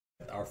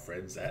our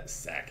friends at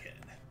Sakin.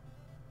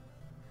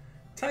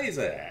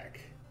 Tasac.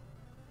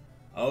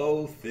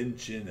 Oh, Thin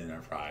Chin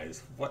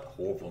Enterprise, what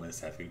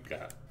horribleness have you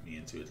got me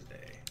into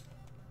today?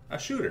 A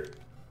shooter.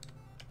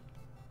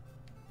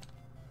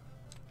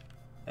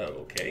 Oh,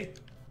 okay.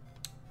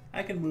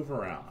 I can move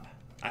around.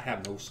 I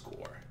have no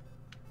score.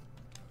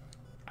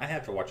 I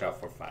have to watch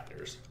out for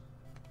fighters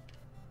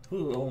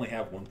who only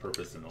have one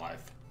purpose in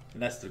life,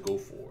 and that's to go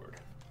forward.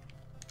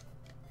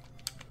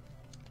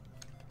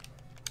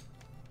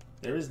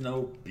 There is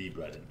no B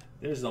button.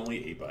 There is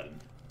only A button.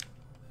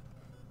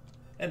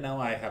 And now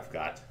I have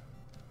got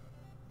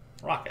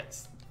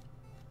rockets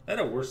that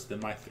are worse than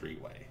my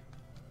three-way.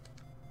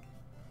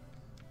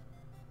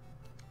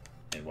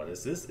 And what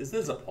is this? Is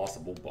this a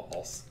possible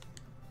boss?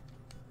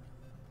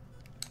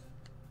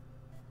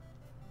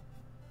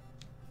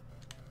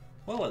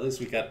 Well, at least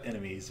we got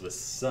enemies with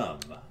some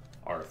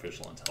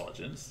artificial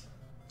intelligence.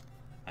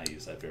 I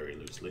use that very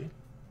loosely.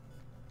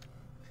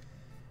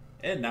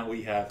 And now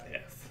we have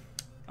F,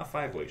 a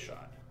five-way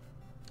shot.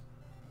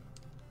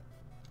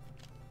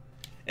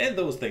 And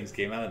those things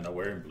came out of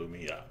nowhere and blew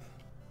me up.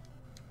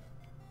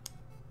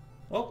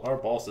 Well, our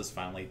boss has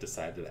finally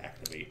decided to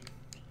activate.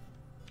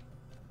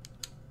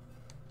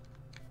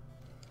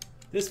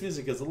 This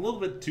music is a little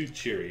bit too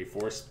cheery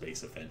for a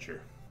space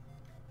adventure.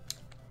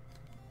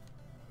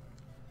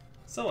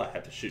 So I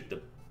had to shoot the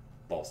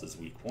boss's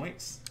weak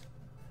points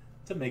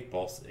to make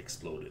boss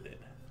exploded in,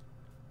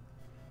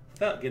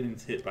 without getting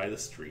hit by the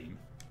stream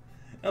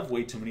of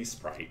way too many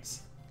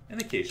sprites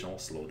and occasional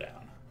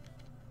slowdown.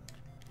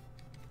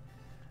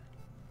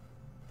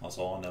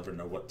 Also, I'll never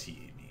know what TA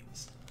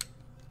means.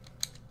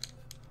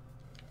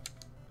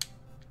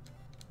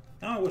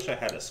 Now I wish I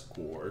had a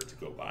score to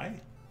go by,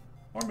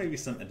 or maybe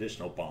some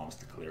additional bombs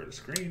to clear the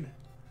screen,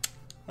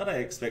 but I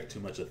expect too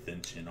much of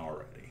Thin Chin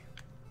already.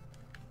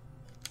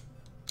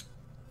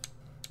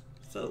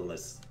 So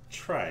let's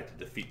try to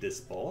defeat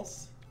this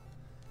boss.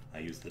 I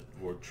use the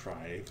word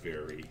try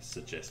very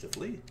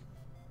suggestively.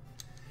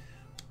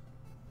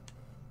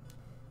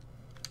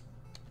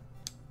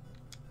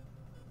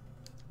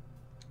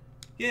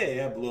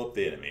 Yay, I blew up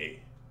the enemy.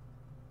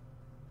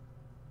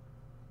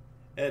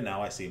 And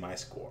now I see my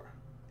score.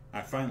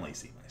 I finally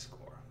see my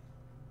score.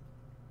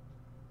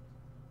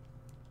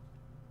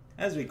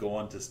 As we go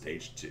on to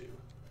stage 2.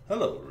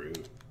 Hello, Rue.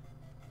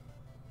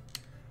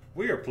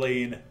 We are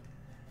playing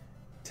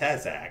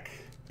Tasac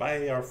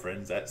by our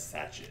friends at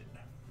Sachin.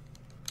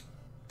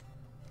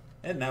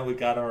 And now we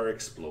got our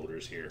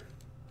exploders here,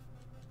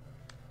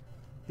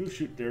 who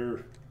shoot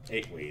their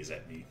 8 ways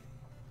at me.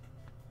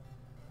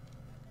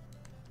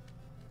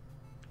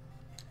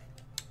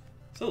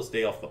 So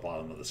stay off the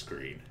bottom of the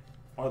screen,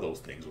 or those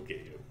things will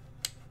get you.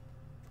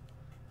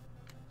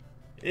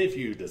 If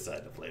you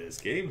decide to play this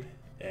game,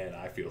 and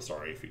I feel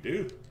sorry if you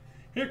do,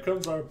 here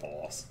comes our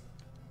boss,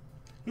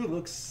 who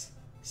looks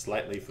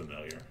slightly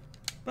familiar,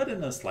 but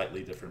in a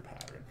slightly different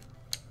pattern.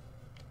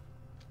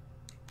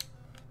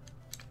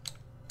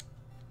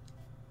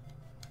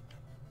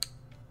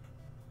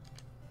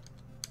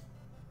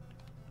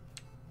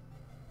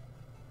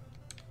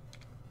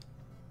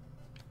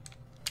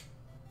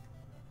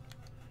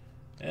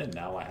 And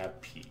now I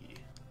have P.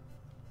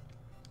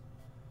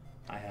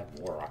 I have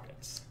more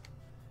rockets.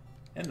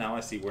 And now I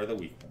see where the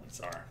weak points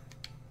are.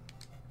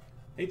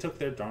 They took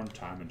their darn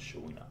time in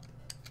showing up.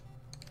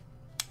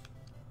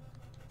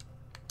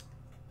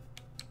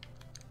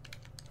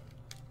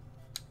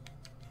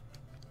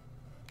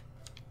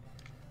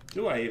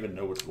 Do I even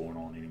know what's going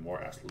on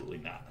anymore? Absolutely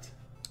not.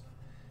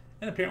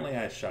 And apparently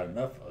I shot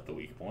enough of the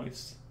weak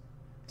points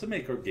to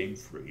make our game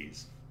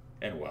freeze.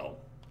 And well,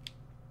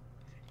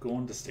 go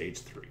on to stage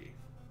 3.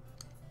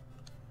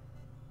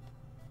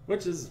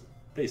 Which is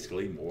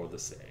basically more of the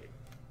same.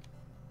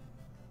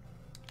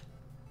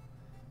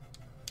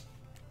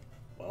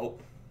 Well,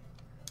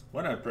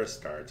 when I press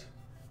start,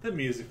 the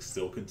music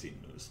still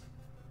continues.